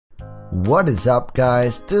What is up,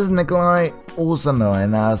 guys? This is Nikolai, also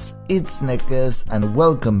known as ItzNickers, and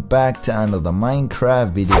welcome back to another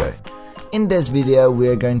Minecraft video. In this video we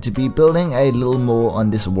are going to be building a little more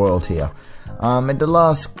on this world here. In the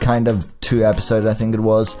last kind of 2 episodes, I think it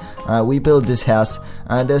was, we built this house,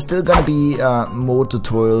 and there's still gonna be more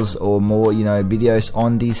tutorials or more, videos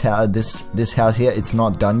on this house here. It's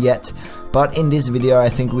not done yet, but in this video I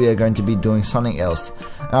think we are going to be doing something else.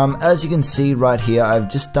 As you can see right here, I've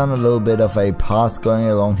just done a little bit of a path going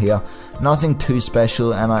along here, nothing too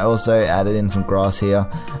special, and I also added in some grass here,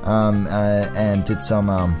 and did some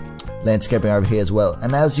landscaping over here as well.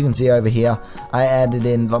 And as you can see over here, I added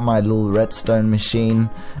in my little redstone machine,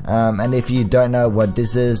 and if you don't know what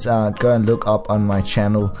this is, go and look up on my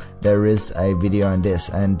channel. There is a video on this,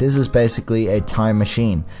 and this is basically a time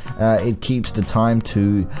machine. It keeps the time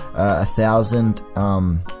to 1000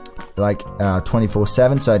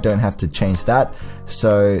 24/7, so I don't have to change that,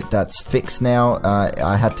 so that's fixed now.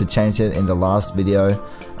 I had to change it in the last video,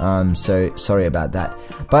 so sorry about that.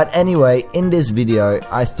 But anyway, in this video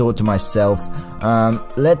I thought to myself,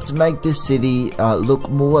 let's make this city look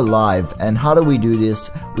more alive. And how do we do this?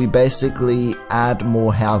 We basically add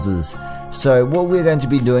more houses. So what we're going to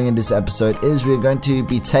be doing in this episode is we're going to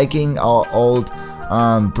be taking our old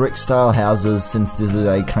brick style houses, since this is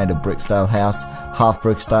a kind of brick style house, half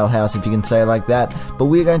brick style house if you can say it like that, but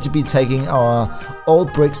we're going to be taking our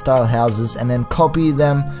old brick style houses and then copy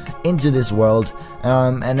them into this world,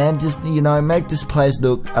 and then just make this place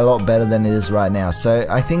look a lot better than it is right now. So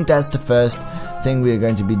I think that's the first thing we're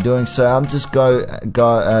going to be doing, so I'm just going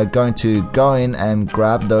to go in and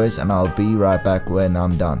grab those, and I'll be right back when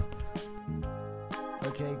I'm done.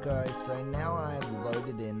 Okay guys, so now I've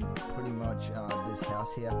loaded in pretty much this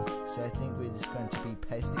house here, so I think we're just going to be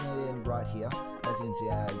pasting it in right here. As you can see,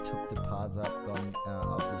 I took the path up, going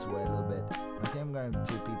up this way a little bit. I think I'm going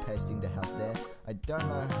to be pasting the house there. I don't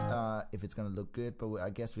know if it's going to look good, but I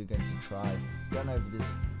guess we're going to try. Don't know if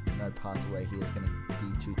this pathway here is going to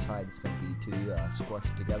be too tight, it's going to be too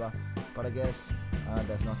squashed together, but I guess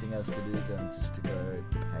there's nothing else to do than just to go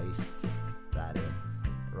paste that in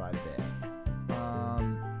right there.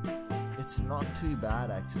 It's not too bad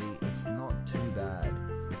actually. It's not too bad.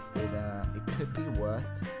 It could be worse.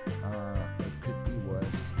 It could be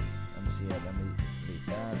worse. Let me see here. Let me delete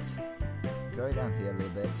that. Go down here a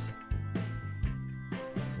little bit.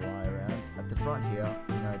 Fly around at the front here.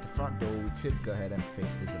 At the front door, we could go ahead and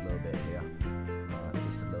fix this a little bit here.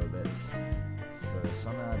 Just a little bit. So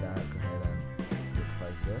something like that. Go ahead and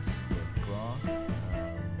replace this with grass.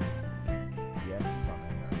 Yes,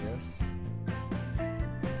 something like this.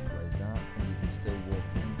 Still walk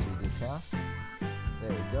into this house. There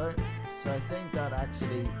we go. So I think that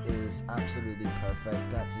actually is absolutely perfect.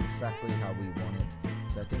 That's exactly how we want it.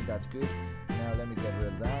 So I think that's good. Now let me get rid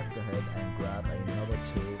of that. Go ahead and grab another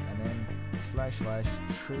tool, and then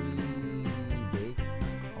 / tree big.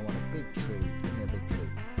 I want a big tree. Give me a big tree.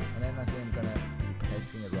 And then I think I'm gonna be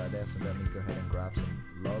pasting it right there. So let me go ahead and grab some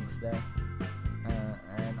logs there.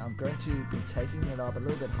 And I'm going to be taking it up a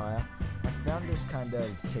little bit higher. I found this kind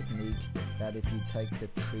of technique that if you take the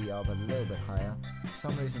tree up a little bit higher, for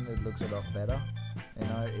some reason it looks a lot better.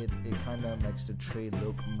 It kind of makes the tree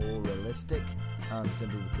look more realistic,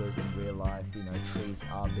 simply because in real life, trees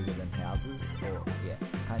are bigger than houses, or yeah,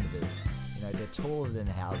 kind of is. They're taller than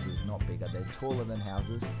houses, not bigger, they're taller than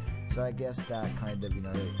houses. So I guess that kind of,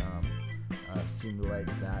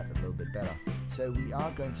 simulates that a little bit better. So we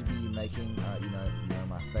are going to be making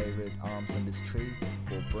my favorite arms on this tree,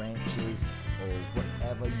 or branches, or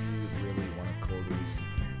whatever you really want to call these.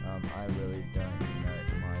 I really don't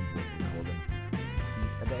mind what you call them.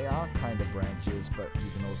 They are kind of branches, but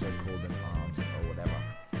you can also call them arms or whatever.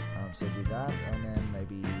 So do that, and then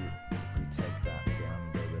maybe if we take that down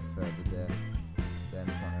a little bit further there, then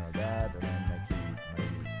something like that, and then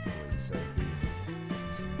maybe 3. So if we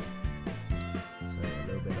a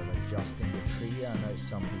little bit of adjusting the tree. I know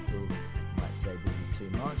some people might say this is too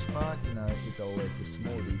much, but it's always the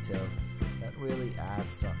small details that really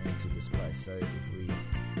add something to this place. So if we,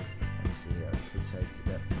 let me see here, if we take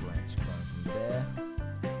that branch going from there,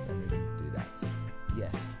 then we can do that.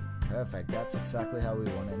 Yes, perfect. That's exactly how we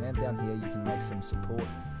want it. And then down here you can make some support.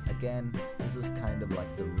 Again, this is kind of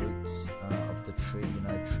like the roots of the tree.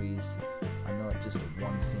 Trees are not just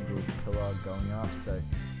one single pillar going up, so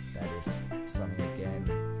that is something, again,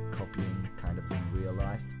 copying kind of from real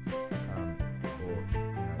life, or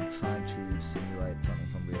trying to simulate something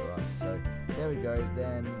from real life. So there we go.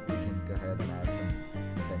 Then we can go ahead and add some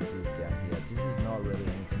fences down here. This is not really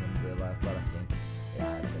anything in real life, but I think it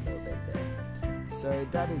adds a little bit there. So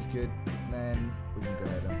that is good. Then we can go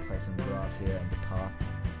ahead and place some grass here in the path,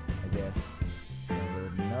 I guess.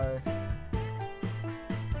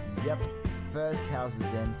 yep, first house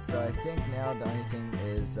is in, so I think now the only thing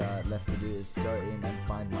is left to do is go in and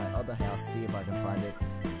find my other house, see if I can find it.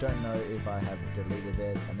 Don't know if I have deleted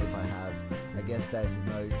it, and if I have, I guess there's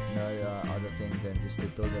no other thing than just to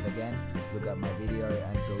build it again, look at my video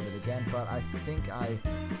and build it again. But I think I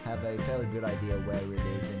have a fairly good idea where it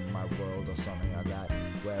is in my world or something like that,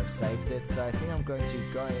 where I've saved it. So I think I'm going to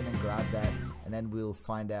go in and grab that, and then we'll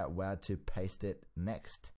find out where to paste it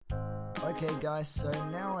next. Okay guys, so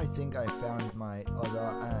now I think I found my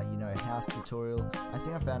other, house tutorial. I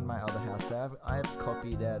think I found my other house. So I have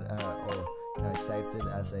copied it, or saved it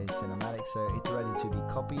as a cinematic, so it's ready to be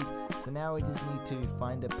copied. So now we just need to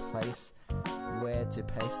find a place where to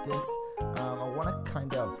paste this. I want it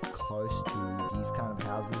kind of close to these kind of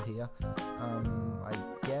houses here. I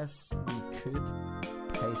guess we could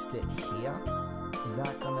paste it here. Is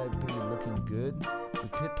that gonna be looking good? We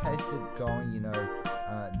could paste it going,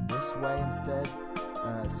 this way instead,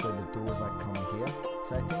 so the doors like coming here.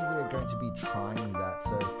 So I think we're going to be trying that.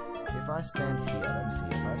 So if I stand here, let me see,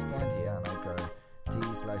 if I stand here and I go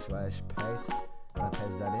t/paste and I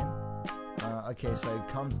paste that in, okay, so it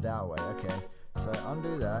comes that way. Okay, so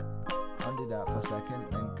undo that for a second,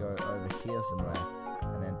 then go over here somewhere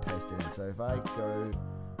and then paste it in. So if I go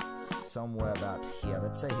somewhere about here,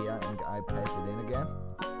 let's say here, and I paste it in again,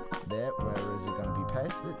 there, where is it going to be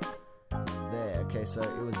pasted? There. Okay, so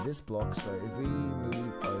it was this block, so if we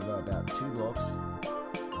move over about 2 blocks,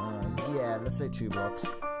 yeah, let's say 2 blocks,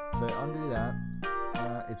 so undo that.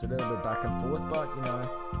 It's a little bit back and forth, but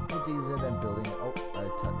it's easier than building it. Oh, I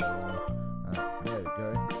tapped that wrong. There we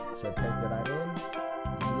go. So paste that in.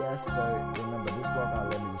 Yes, so remember this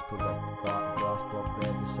block. Let me just put that glass block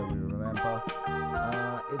there just so we remember.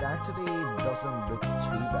 It actually doesn't look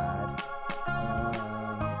too bad.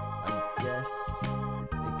 I guess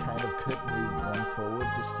it kind of could move one forward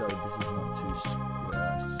just so this is not too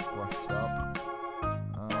squashed up.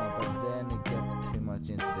 But then it gets too much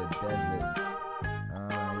into the desert.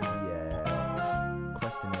 Yeah.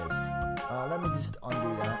 Question is, let me just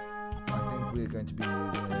undo that. I think we're going to be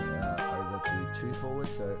moving it over to 2 forward,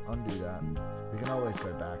 so undo that. We can always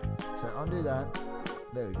go back. So undo that.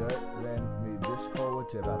 There we go. Then move this forward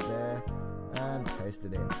to about there and paste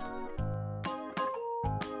it in.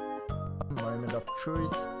 Moment of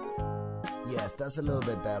truth. Yes, that's a little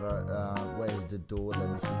bit better. Where's the door? Let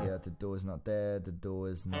me see here. The door is not there. The door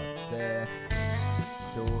is not there.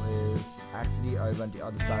 The door is actually over on the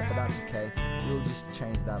other side, but that's okay. We'll just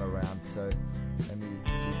change that around. So let me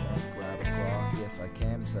see. Can I grab a glass? Yes, I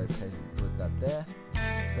can. So put that there.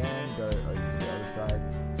 Then go over to the other side.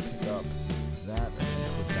 Pick up that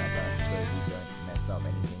and put that back so we don't mess up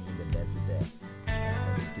anything in the desert there.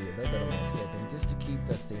 Let me do a little bit of landscaping just to keep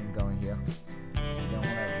the theme going here. We don't want to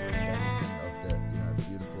ruin anything of the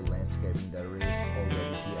beautiful landscaping there is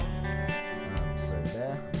already here. So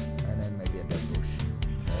there, and then maybe a dead bush.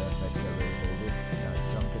 Perfect. Get rid of all this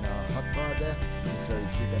junk in our hotbar there, just so we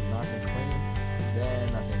keep it nice and clean. Then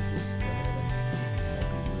I think just go ahead and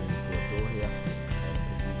make room for a door here. And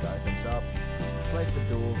pick these items up. Place the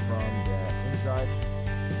door from the inside.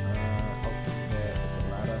 There's a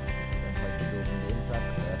ladder. Then place the door from the inside.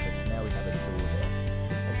 Perfect. So now we have a door there.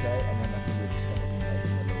 Okay, and then I think we're just going to be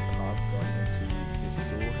making a little path going into this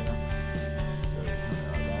door here. So something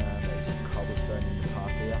like that. Maybe some cobblestone in the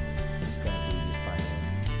path here. I'm just going to do this by hand.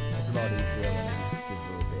 It's a lot easier when it's just this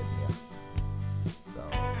little bit here. So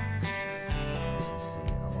let's see. I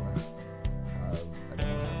don't want to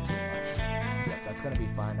have too much. Yep, that's going to be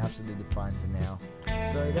fine. Absolutely fine for now.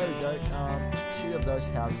 So there we go. 2 of those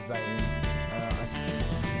houses are in. I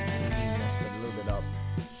see messed a little bit up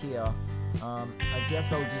here. I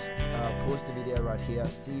guess I'll just pause the video right here,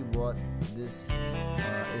 see what this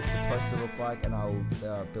is supposed to look like, and I'll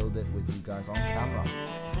build it with you guys on camera.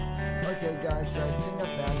 Okay guys, so I think I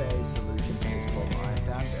found a solution to this problem. I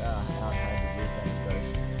found out how the roof ending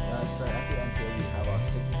goes. So at the end here we have our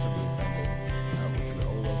signature roof ending, which we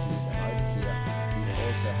always use, and over here we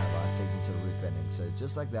also have our signature roof ending. So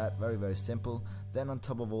just like that, very very simple. Then on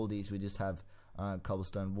top of all these we just have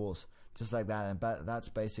cobblestone walls, just like that, and that's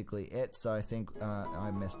basically it. So I think I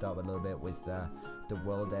messed up a little bit with the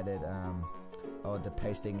world edit, or the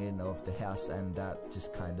pasting in of the house, and that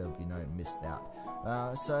just kind of missed out.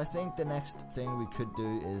 So I think the next thing we could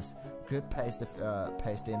do is we could paste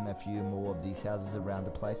in a few more of these houses around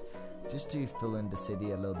the place, just to fill in the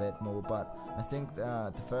city a little bit more. But I think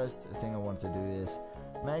the first thing I want to do is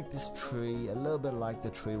make this tree a little bit like the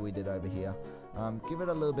tree we did over here. Give it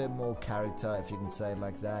a little bit more character, if you can say it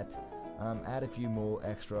like that. Add a few more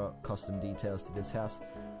extra custom details to this house.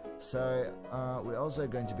 So we're also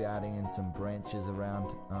going to be adding in some branches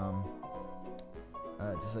around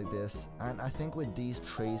just like this. And I think with these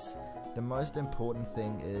trees, the most important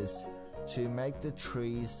thing is to make the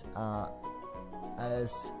trees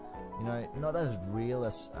as, you know, not as real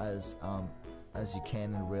as you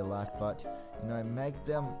can in real life, but, you know, make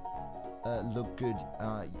them look good.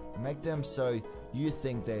 Make them so you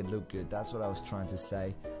think they look good. That's what I was trying to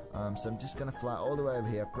say. So I'm just gonna fly all the way over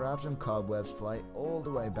here, grab some cobwebs, fly all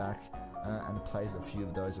the way back, and place a few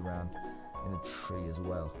of those around in a tree as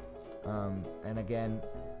well. And again,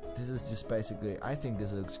 this is just basically, I think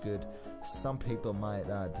this looks good. Some people might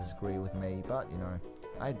disagree with me, but you know,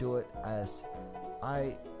 I do it as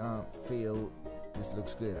I feel this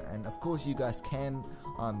looks good. And of course you guys can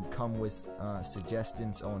come with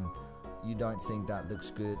suggestions on you don't think that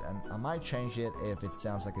looks good, and I might change it if it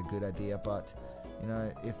sounds like a good idea. But you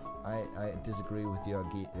know, if I disagree with your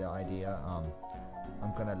idea,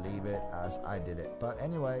 I'm gonna leave it as I did it. But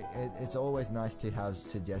anyway, it's always nice to have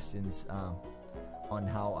suggestions on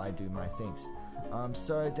how I do my things.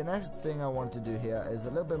 So the next thing I want to do here is a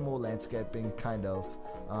little bit more landscaping, kind of.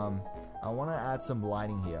 I want to add some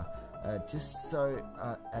lighting here, just so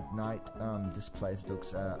at night this place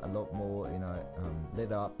looks a lot more, you know,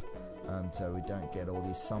 lit up, so we don't get all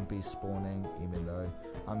these zombies spawning, even though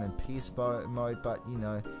I'm in peace mode. But you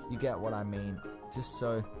know, you get what I mean. Just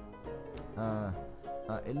so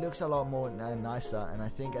it looks a lot more nicer. And I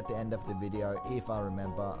think at the end of the video, if I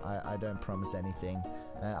remember, I don't promise anything,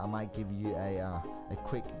 I might give you a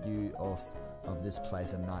quick view of this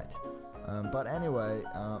place at night. But anyway,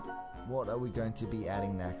 what are we going to be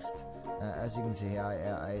adding next? As you can see here,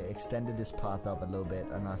 I extended this path up a little bit,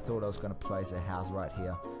 and I thought I was going to place a house right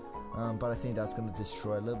here. But I think that's going to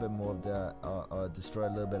destroy a little bit more of the, destroy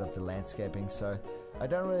a little bit of the landscaping. So I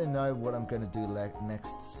don't really know what I'm going to do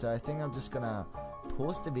next. So I think I'm just going to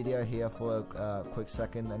pause the video here for a quick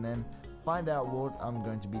second, and then find out what I'm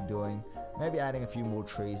going to be doing. Maybe adding a few more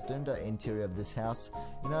trees, doing the interior of this house.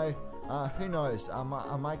 You know, who knows? I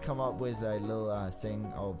might come up with a little thing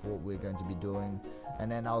of what we're going to be doing, and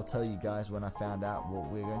then I'll tell you guys when I found out what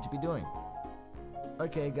we're going to be doing.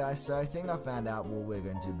 Okay guys, so I think I found out what we're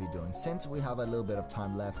going to be doing. Since we have a little bit of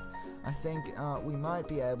time left, I think we might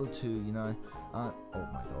be able to, you know, oh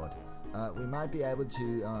my god, we might be able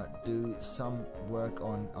to do some work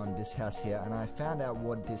on this house here. And I found out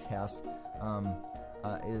what this house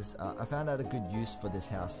is. I found out a good use for this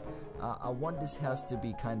house. I want this house to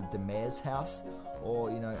be kind of the mayor's house, or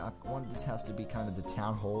you know, I want this house to be kind of the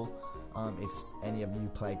town hall. If any of you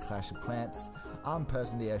play Clash of Clans, I'm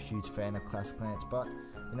personally a huge fan of Clash of Clans, but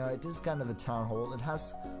you know, it is kind of a town hall. It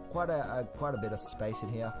has quite a bit of space in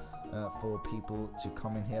here for people to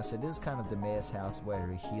come in here. So it is kind of the mayor's house where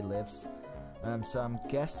he lives. So I'm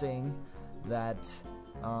guessing that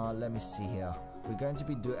let me see here. We're going to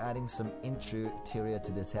be adding some interior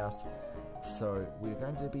to this house. So we're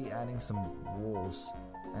going to be adding some walls,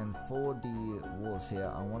 and for the walls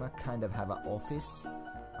here, I want to kind of have an office.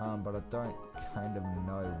 But I don't kind of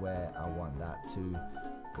know where I want that to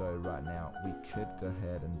go right now. We could go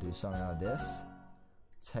ahead and do something like this.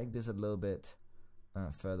 Take this a little bit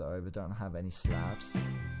further over. Don't have any slabs.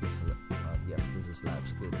 Yes, this is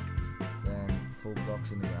slabs. Good. Then 4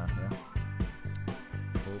 blocks in the ground here.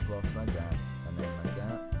 4 blocks like that, and then like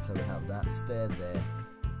that. So we have that stair there.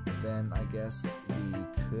 Then I guess we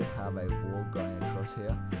could have a wall going across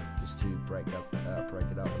here, just to break it up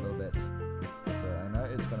a little bit. So I know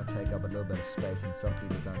it's going to take up a little bit of space, and some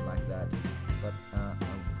people don't like that, but I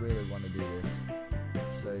really want to do this.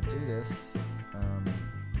 So do this,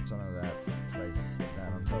 something like that, place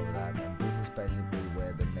that on top of that, and this is basically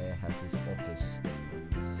where the mayor has his office.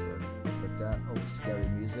 So like that. Oh, scary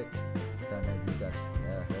music. Don't know if you guys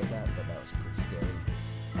heard that, but that was pretty scary.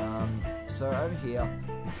 So over here,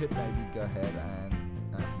 we could maybe go ahead and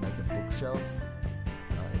make a bookshelf,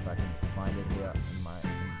 if I can find it here in my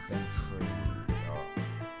inventory.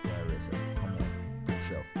 Come on,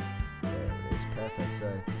 bookshelf. There it is, perfect.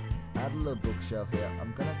 So add a little bookshelf here.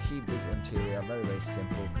 I'm gonna keep this interior very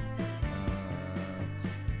simple.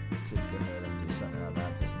 Could go ahead and do something like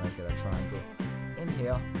that, just make it a triangle. In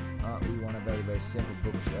here, we want a very simple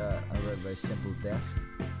bookshelf, a very simple desk.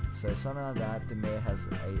 So something like that. The mayor has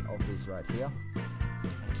a office right here.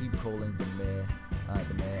 I keep calling the mayor.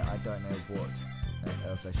 I don't know what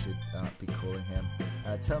else I should be calling him.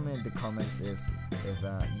 Tell me in the comments if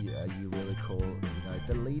you really call, you know,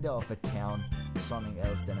 the leader of a town something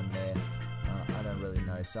else than a mayor. I don't really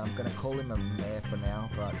know, so I'm gonna call him a mayor for now.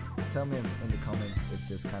 But tell me in the comments if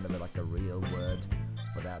there's kind of like a real word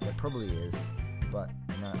for that. There probably is, but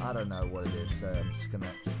you know, I don't know what it is, so I'm just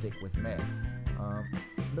gonna stick with mayor.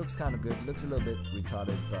 Looks kind of good. Looks a little bit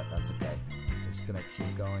retarded, but that's okay. just gonna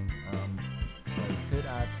keep going. So we could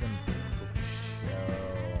add some bookshelf.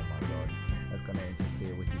 Oh my god, that's gonna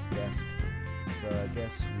interfere with his desk. So I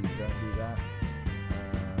guess we don't do that.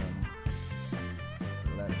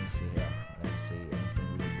 Let me see here. Let me see anything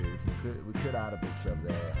we can do. We could add a bookshelf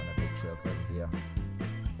there and a bookshelf over here.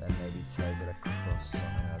 Then maybe take it across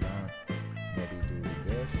something like that. Maybe do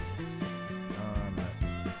this. No.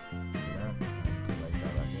 Do that. And place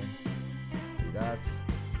that back in. Do that.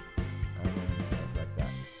 And then like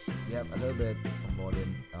that. Yep, a little bit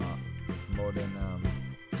modern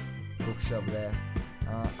bookshelf there.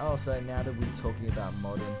 Also, now that we're talking about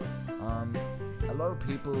modern, a lot of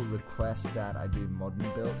people request that I do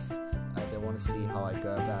modern builds. They want to see how I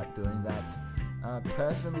go about doing that.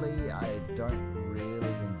 Personally, I don't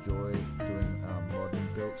really enjoy doing modern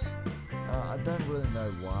builds. I don't really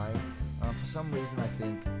know why. For some reason, I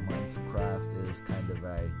think Minecraft is kind of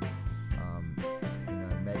a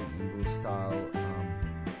medieval style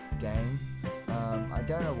game. I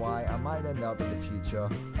don't know why. I might end up in the future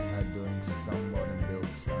doing some modern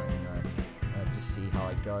builds, to see how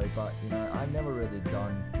I go. But I've never really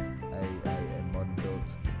done a modern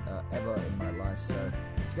build ever in my life, so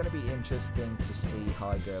it's going to be interesting to see how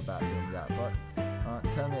I go about doing that. But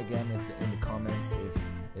tell me again in the comments if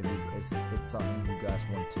it's something you guys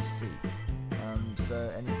want to see.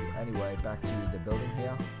 So anyway, back to the building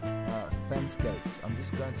here. Fence gates. I'm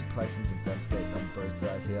just going to place in some fence gates on both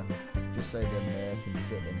sides here, just so the mayor can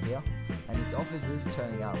sit in here. And his office is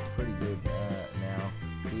turning out pretty good now.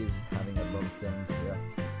 He is having a lot of things here.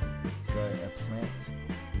 So a plant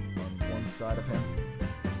on one side of him.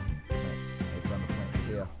 It's on the plants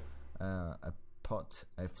here. A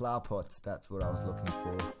flower pot. That's what I was looking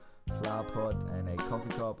for. Flower pot and a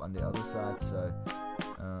coffee cup on the other side. So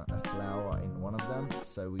a flower in one of them.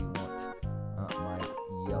 So we want my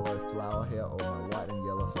yellow flower here, or my white and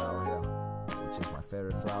yellow flower here, which is my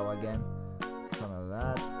favorite flower again. Something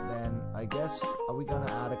like that. Then I guess, are we gonna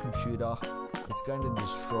add a computer? It's going to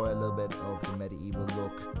destroy a little bit of the medieval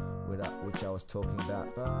look which I was talking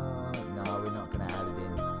about, but no, we're not gonna add it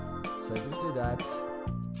in. So just do that.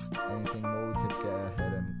 Anything more, we could go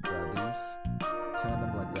ahead and grab these, turn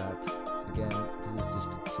them like that. Again, this is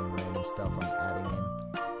just some random stuff I'm adding in.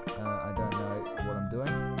 I don't know what I'm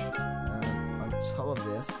doing. On top of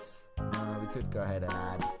this, we could go ahead and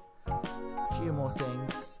add a few more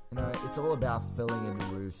things. It's all about filling in the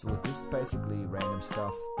roofs with this basically random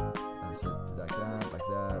stuff. So like that,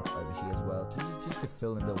 over here as well. This is just to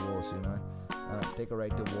fill in the walls,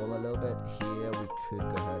 decorate the wall a little bit. Here we could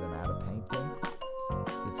go ahead and add a painting.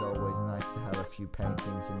 It's always nice to have a few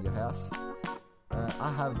paintings in your house.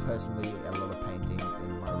 I have personally a lot of painting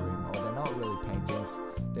in my room, or they're not really paintings.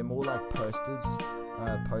 They're more like posters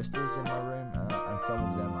in my room, and some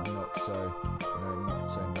of them are not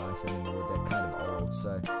so nice anymore. They're kind of old,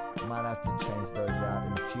 so I might have to change those out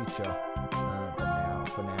in the future. But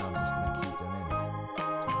for now, I'm just gonna keep them in.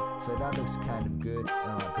 So that looks kind of good.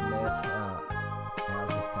 The mayor's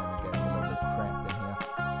house is kind of getting a little bit cramped in here,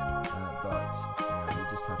 but we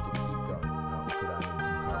just have to keep going. We could add in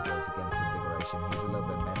some cobwebs again for decoration. He's a little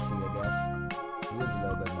bit messy, I guess. He is a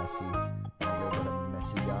little bit messy, a little bit of a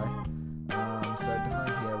messy guy. So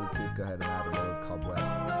behind here, we could go ahead and add a little cobweb.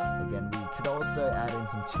 Again, we could also add in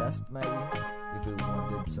some chests, maybe, if we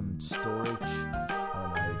wanted some storage. I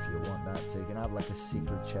don't know if you want that. So you can have like a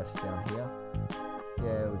secret chest down here.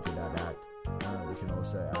 Yeah, we could add that. We can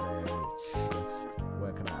also add a chest.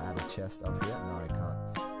 Where can I add a chest? Up here? No, I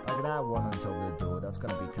can't. I can add one on top of the door. That's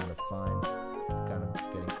going to be kind of fine. It's kind of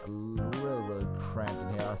getting really cramped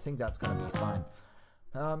in here. I think that's going to be fine.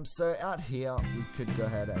 So out here, we could go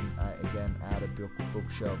ahead and again add a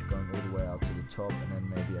bookshelf going all the way up to the top, and then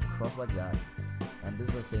maybe across like that. And this,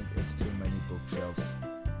 I think, is too many bookshelves.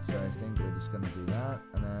 So I think we're just going to do that,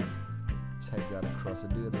 and then take that across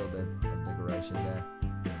and do a little bit of decoration there,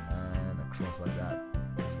 and across like that.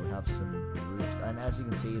 So we have some roof, and as you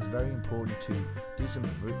can see, it's very important to do some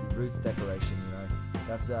roof decoration.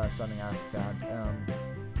 That's something I've found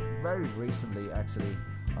very recently, actually.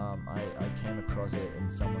 I came across it in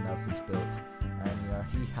someone else's build, and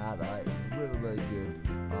he had a really good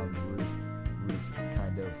roof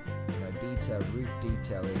kind of detail. Roof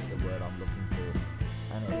detail is the word I'm looking for,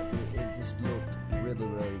 and it just looked really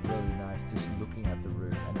nice just looking at the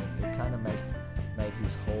roof, and it kind of made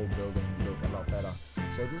his whole building look a lot better.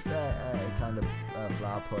 So just a kind of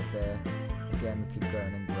flower pot there. Again, we could go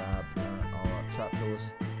in and grab our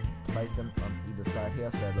trapdoors, place them on either side here.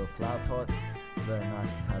 So a little flower pot, very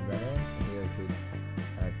nice to have that in. Here we could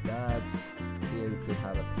add that. Here we could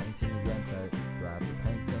have a painting again, so grab the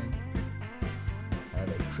painting. Have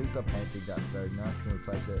a creeper painting, that's very nice. Can we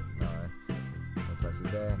place it? No. place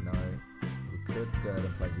it there. No, we could go ahead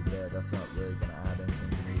and place it there. That's not really going to add anything.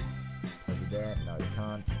 Can we place it there? No, we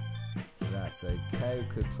can't. So that's okay.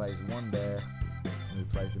 We could place one there. Can we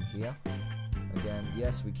place them here? Again,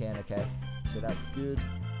 yes, we can. Okay, so that's good.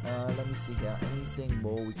 Let me see here. Anything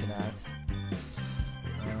more we can add?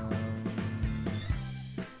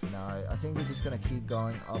 No, I think we're just gonna keep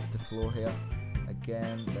going up the floor here.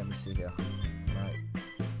 Again, let me see here. Right.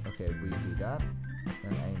 Okay, we do that.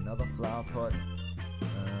 Then another flower pot.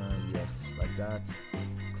 Yes, like that.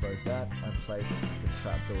 Close that and place the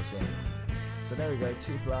trapdoors in. So there we go.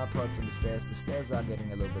 2 flower pots on the stairs. The stairs are getting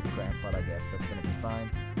a little bit cramped, but I guess that's gonna be fine.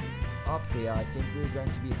 Up here, I think we're going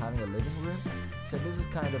to be having a living room. So this is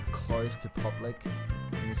kind of close to public.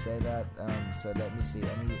 Can you say that? So let me see.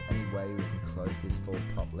 Any way we can close this for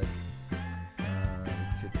public? We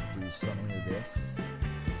could do something with this.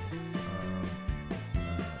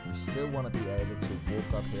 We still want to be able to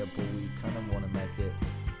walk up here, but we kind of want to make it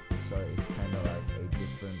so it's kind of like a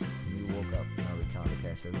different. Can we walk up? No, we can't.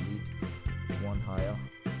 Okay, so we need one higher.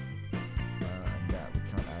 And that we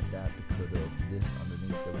can't add that because of this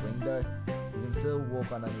underneath the window. We can still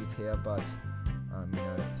walk underneath here, but you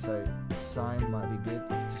know, so the sign might be good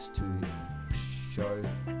just to show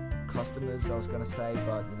customers, I was gonna say,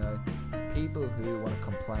 but you know, people who want to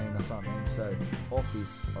complain or something. So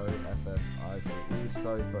office, OFFICE.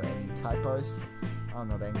 Sorry for any typos. I'm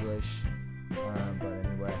not English, but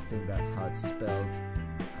anyway, I think that's how it's spelled.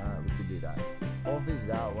 We could do that. Office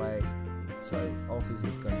that way. So office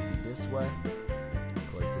is going to be this way.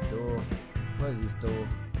 Close the door. Close this door.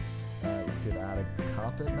 We could add a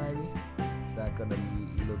carpet maybe. Is that gonna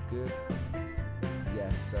look good?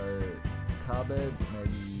 Yes, so carpet,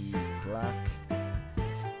 maybe black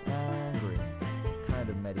and green. Kind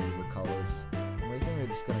of medieval colors. And we think we're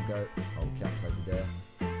just gonna go, oh, we can't place it there.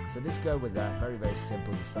 So just go with that. Very, very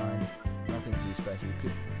simple design. Nothing too special. We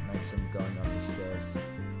could make some going up the stairs.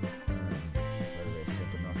 Very, very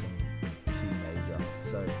simple, nothing too major.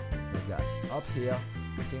 So like that. Up here,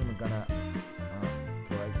 I think we're gonna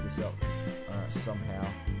break this up somehow.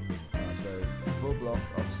 So full block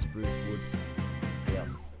of spruce wood. Yeah.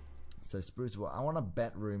 So spruce wood. I want a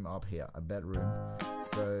bedroom up here. A bedroom.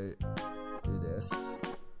 So do this.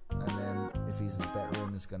 And then if his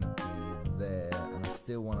bedroom is gonna be there, and I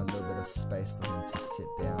still want a little bit of space for him to sit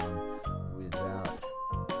down without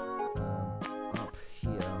up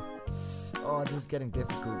here. Oh, this is getting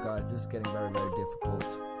difficult, guys. This is getting very, very difficult.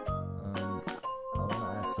 I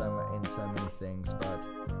wanna add so many things, but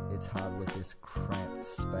it's hard with this cramped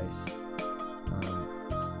space.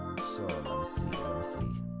 So let me see. No,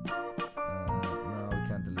 we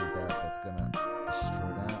can't delete that. That's gonna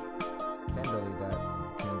destroy that. Can't delete that.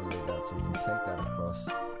 So we can take that across.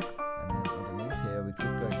 And then underneath here, we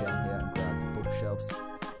could go down here and grab the bookshelves.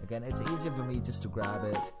 Again, it's easier for me just to grab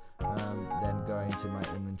it than go into my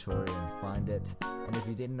inventory and find it. And if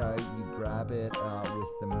you didn't know, you grab it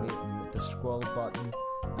with the scroll button.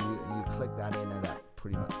 You click that in, and that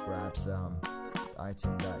pretty much grabs the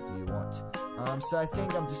item that you want. So I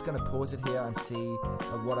think I'm just gonna pause it here and see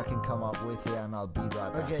what I can come up with here, and I'll be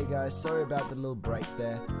right back. Okay guys, sorry about the little break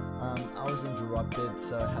there. I was interrupted,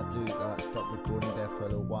 so I had to stop recording there for a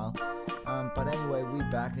little while. But anyway, we're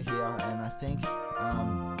back here, and I think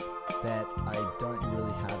that I don't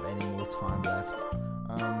really have any more time left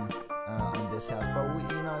on this house. But we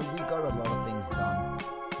got a lot of things done,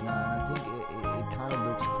 and I think it kind of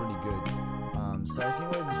looks pretty good. So I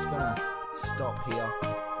think we're just gonna stop here.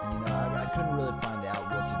 And I couldn't really find out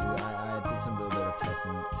what to do. I did some little bit of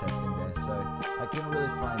testing there, so I couldn't really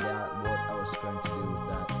find out what I was going to do with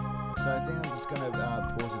that. So I think I'm just going to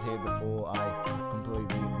pause it here before I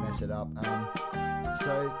completely mess it up.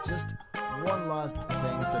 So just one last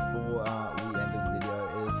thing before we end this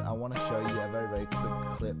video is I want to show you a very, very quick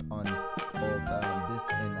clip of this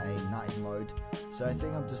in a night mode. So I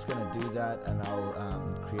think I'm just going to do that, and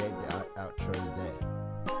I'll create the outro there.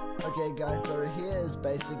 Okay guys, so here is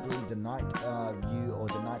basically the night view or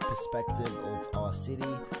the night perspective of our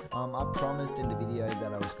city. I promised in the video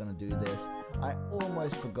that I was going to do this. I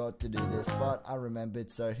almost forgot to do this, but I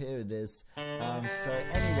remembered, so here it is. So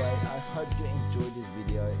anyway, I hope you enjoyed this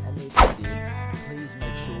video, and if you did, please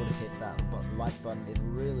make sure to hit that like button. It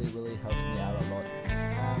really, really helps me out a lot.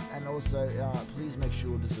 And also, please make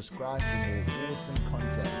sure to subscribe for more awesome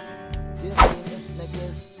content. This has been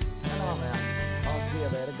ItzNickers, and I'm out. I'll see you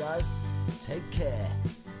later, guys. Take care.